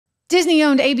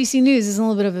Disney-owned ABC News is in a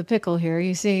little bit of a pickle here.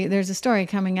 You see, there's a story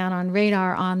coming out on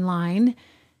Radar Online,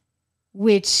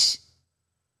 which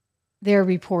they're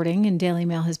reporting and Daily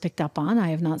Mail has picked up on. I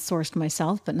have not sourced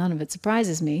myself, but none of it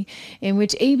surprises me, in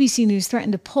which ABC News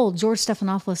threatened to pull George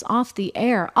Stephanopoulos off the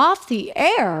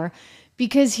air,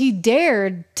 because he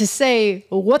dared to say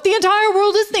what the entire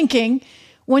world is thinking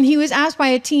when he was asked by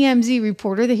a TMZ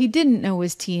reporter that he didn't know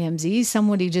was TMZ.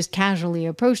 Somebody just casually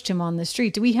approached him on the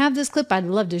street. Do we have this clip? I'd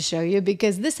love to show you,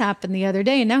 because this happened the other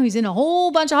day and now he's in a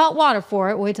whole bunch of hot water for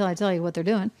it. Wait till I tell you what they're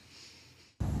doing.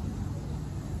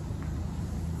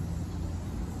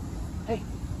 Hey,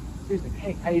 excuse me.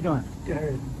 Hey, how you doing?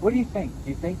 Good. What do you think?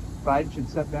 Do you think Biden should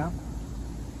step down?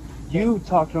 You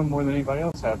talked to him more than anybody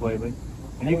else have lately,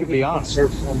 and you can be honest. You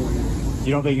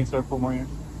don't think he can serve 4 more years?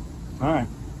 All right,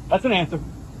 that's an answer.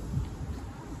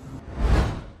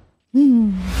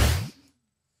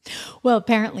 Well,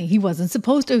 apparently he wasn't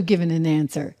supposed to have given an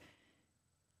answer.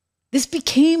 This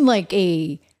became like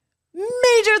a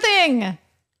major thing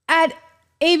at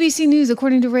ABC News,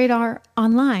 according to Radar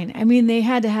Online. I mean, they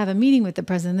had to have a meeting with the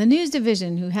president of the news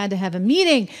division, who had to have a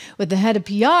meeting with the head of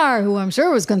PR, who I'm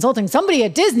sure was consulting somebody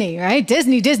at Disney, right?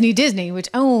 Disney, which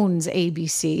owns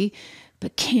ABC,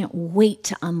 but can't wait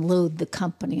to unload the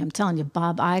company. I'm telling you,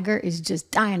 Bob Iger is just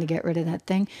dying to get rid of that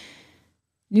thing.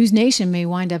 News Nation may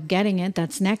wind up getting it.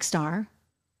 That's Nexstar.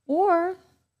 Or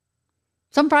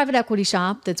some private equity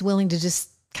shop that's willing to just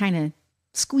kind of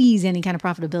squeeze any kind of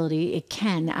profitability it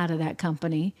can out of that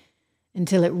company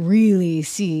until it really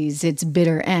sees its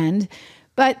bitter end.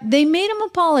 But they made him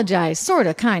apologize, sort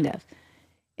of, kind of.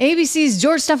 ABC's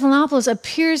George Stephanopoulos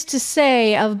appears to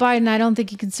say of Biden, I don't think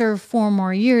he can serve 4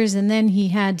 more years. And then he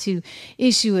had to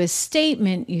issue a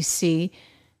statement, you see,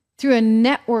 through a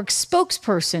network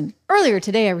spokesperson. Earlier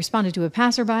today, I responded to a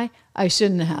passerby. I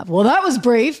shouldn't have. Well, that was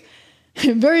brief,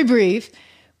 very brief,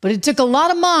 but it took a lot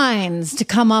of minds to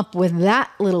come up with that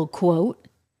little quote.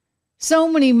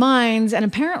 So many minds, and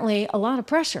apparently a lot of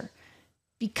pressure,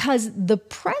 because the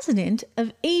president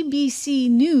of ABC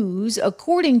News,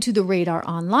 according to the Radar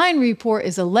Online report,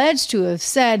 is alleged to have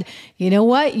said, you know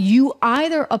what, you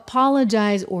either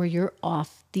apologize or you're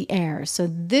off the air. So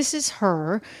this is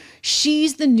her.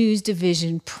 She's the news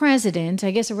division president,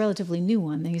 I guess a relatively new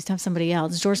one. They used to have somebody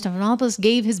else. George Stephanopoulos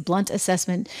gave his blunt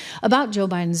assessment about Joe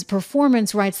Biden's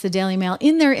performance, writes the Daily Mail,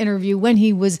 in their interview when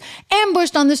he was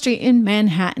ambushed on the street in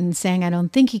Manhattan, saying, I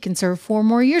don't think he can serve 4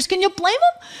 more years. Can you blame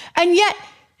him? And yet,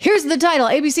 here's the title,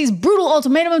 ABC's brutal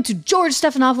ultimatum to George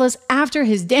Stephanopoulos after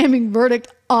his damning verdict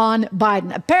on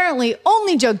Biden. Apparently,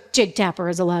 only Jake Tapper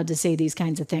is allowed to say these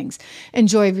kinds of things. And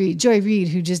Joy Reid,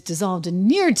 who just dissolved in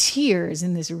near tears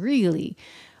in this really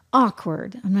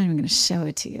awkward, I'm not even going to show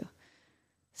it to you,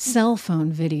 cell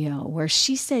phone video where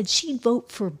she said she'd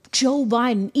vote for Joe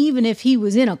Biden even if he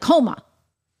was in a coma.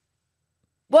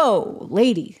 Whoa,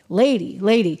 lady.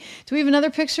 Do we have another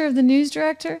picture of the news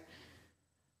director?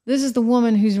 This is the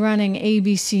woman who's running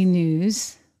ABC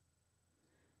News.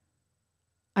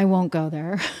 I won't go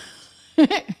there.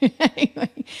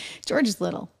 Anyway, George is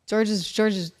little. George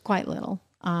is quite little.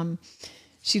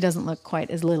 She doesn't look quite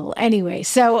as little. Anyway,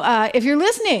 so if you're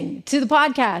listening to the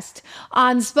podcast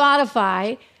on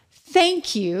Spotify,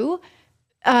 thank you.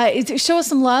 Show us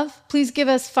some love. Please give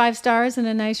us 5 stars and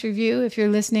a nice review. If you're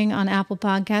listening on Apple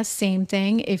Podcasts, same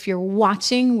thing. If you're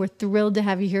watching, we're thrilled to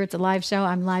have you here at the live show.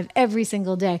 I'm live every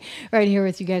single day right here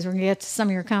with you guys. We're going to get to some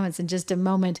of your comments in just a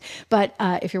moment. But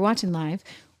if you're watching live,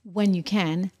 when you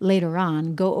can, later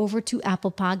on, go over to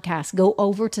Apple Podcasts, go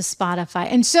over to Spotify,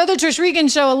 and show the Trish Regan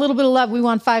Show a little bit of love. We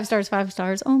want 5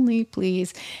 stars only,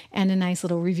 please, and a nice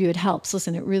little review. It helps.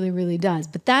 Listen, it really, really does.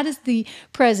 But that is the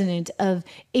president of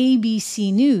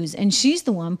ABC News, and she's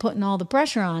the one putting all the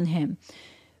pressure on him.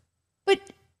 But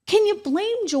can you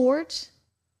blame George?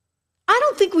 I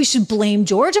don't think we should blame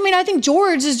George. I mean, I think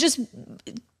George is just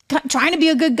trying to be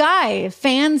a good guy. A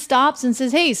fan stops and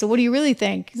says, hey, so what do you really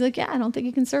think? He's like, yeah, I don't think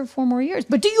he can serve 4 more years.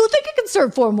 But do you think he can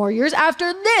serve 4 more years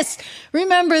after this?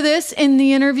 Remember this in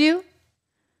the interview?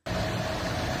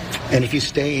 And if you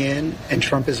stay in and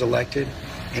Trump is elected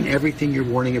and everything you're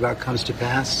warning about comes to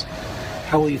pass,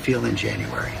 how will you feel in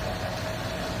January?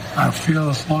 I feel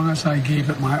as long as I gave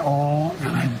it my all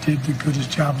and I did the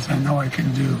goodest job as I know I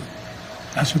can do.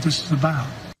 That's what this is about.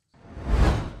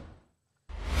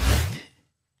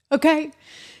 Okay,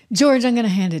 George, I'm going to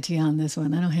hand it to you on this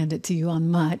one. I don't hand it to you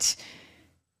on much,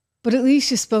 but at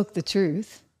least you spoke the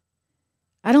truth.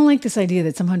 I don't like this idea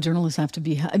that somehow journalists have to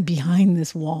be behind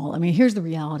this wall. I mean, here's the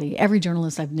reality. Every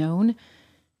journalist I've known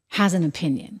has an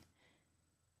opinion.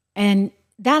 And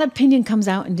that opinion comes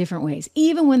out in different ways.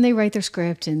 Even when they write their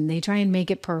script and they try and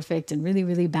make it perfect and really,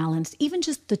 really balanced, even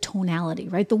just the tonality,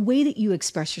 right? The way that you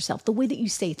express yourself, the way that you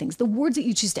say things, the words that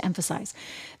you choose to emphasize,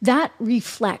 that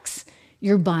reflects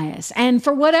your bias. And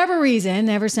for whatever reason,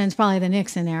 ever since probably the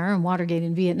Nixon era and Watergate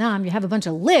in Vietnam, you have a bunch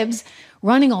of libs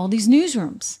running all these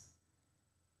newsrooms.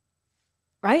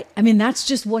 Right? I mean, that's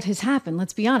just what has happened.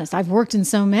 Let's be honest. I've worked in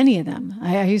so many of them.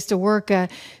 I used to work,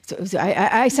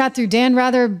 I sat through Dan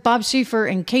Rather, Bob Schieffer,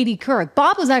 and Katie Couric.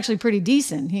 Bob was actually pretty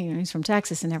decent. He's from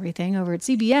Texas and everything over at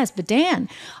CBS. But Dan,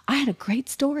 I had a great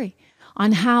story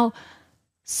on how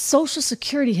Social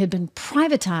Security had been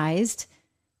privatized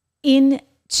in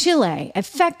Chile.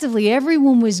 Effectively,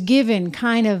 everyone was given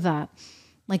kind of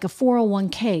like a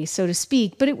 401k, so to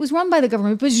speak, but it was run by the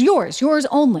government. It was yours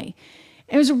only.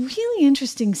 It was a really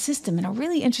interesting system and a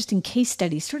really interesting case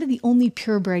study, sort of the only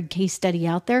purebred case study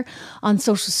out there on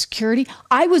Social Security.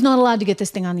 I was not allowed to get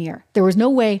this thing on the air. There was no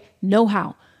way, no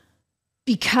how,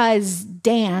 because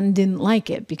Dan didn't like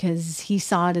it, because he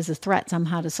saw it as a threat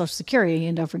somehow to Social Security.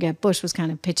 And don't forget, Bush was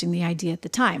kind of pitching the idea at the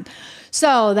time.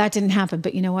 So that didn't happen.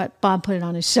 But you know what? Bob put it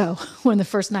on his show one of the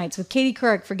first nights with Katie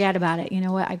Couric. Forget about it. You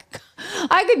know what?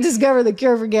 I could discover the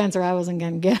cure for cancer. I wasn't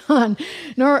going to get on,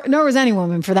 nor was any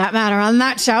woman for that matter on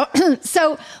that show.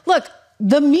 So look,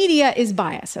 the media is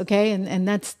biased, okay?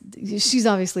 And she's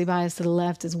obviously biased to the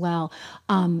left as well.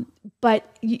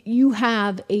 But you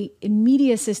have a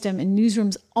media system and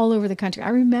newsrooms all over the country. I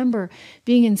remember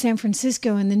being in San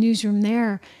Francisco in the newsroom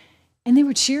there, and they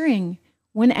were cheering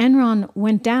when Enron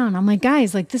went down. I'm like,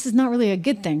 guys, like, this is not really a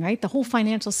good thing, right? The whole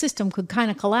financial system could kind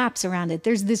of collapse around it.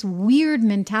 There's this weird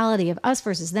mentality of us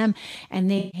versus them, and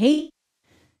they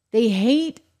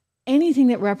hate anything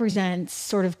that represents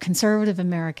sort of conservative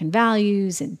American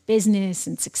values and business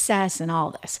and success and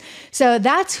all this. So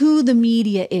that's who the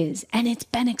media is. And it's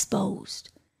been exposed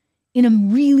in a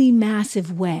really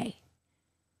massive way.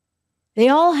 They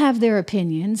all have their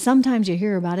opinions. Sometimes you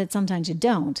hear about it, sometimes you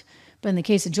don't. But in the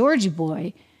case of Georgie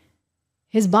Boy,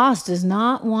 his boss does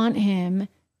not want him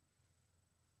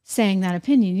saying that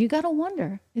opinion. You got to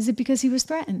wonder, is it because he was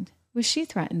threatened? Was she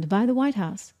threatened by the White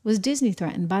House? Was Disney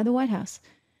threatened by the White House?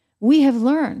 We have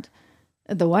learned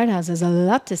that the White House has a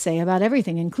lot to say about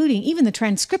everything, including even the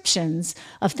transcriptions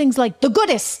of things like the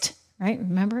goodest, right?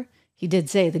 Remember? He did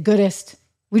say the goodest.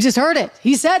 We just heard it.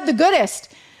 He said the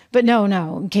goodest. But no,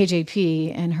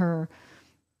 KJP and her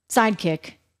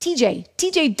sidekick,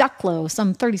 TJ Ducklow,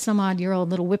 some 30-some-odd-year-old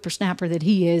little whippersnapper that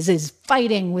he is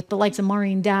fighting with the likes of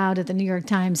Maureen Dowd at the New York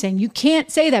Times, saying you can't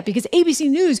say that because ABC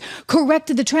News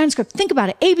corrected the transcript. Think about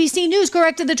it. ABC News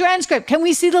corrected the transcript. Can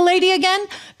we see the lady again?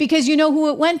 Because you know who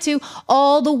it went to?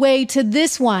 All the way to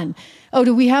this one. Oh,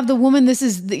 do we have the woman? This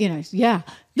is,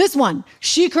 this one.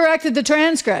 She corrected the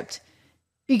transcript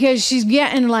because she's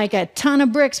getting like a ton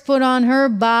of bricks put on her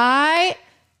by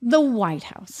the White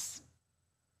House.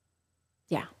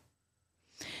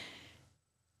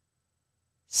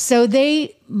 So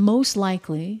they most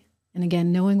likely, and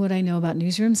again, knowing what I know about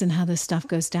newsrooms and how this stuff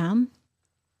goes down,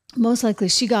 most likely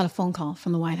she got a phone call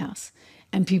from the White House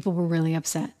and people were really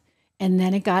upset. And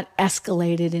then it got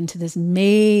escalated into this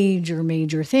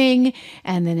major thing.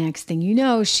 And the next thing you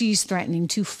know, she's threatening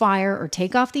to fire or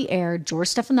take off the air George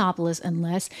Stephanopoulos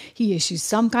unless he issues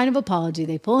some kind of apology.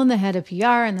 They pull in the head of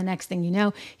PR, and the next thing you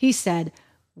know, he said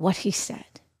what he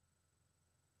said.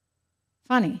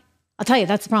 Funny. I'll tell you,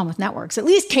 that's the problem with networks. At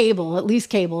least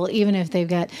cable, even if they've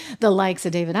got the likes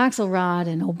of David Axelrod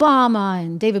and Obama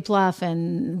and David Plouffe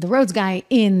and the Rhodes guy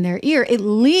in their ear, at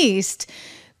least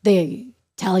they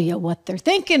tell you what they're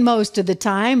thinking most of the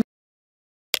time.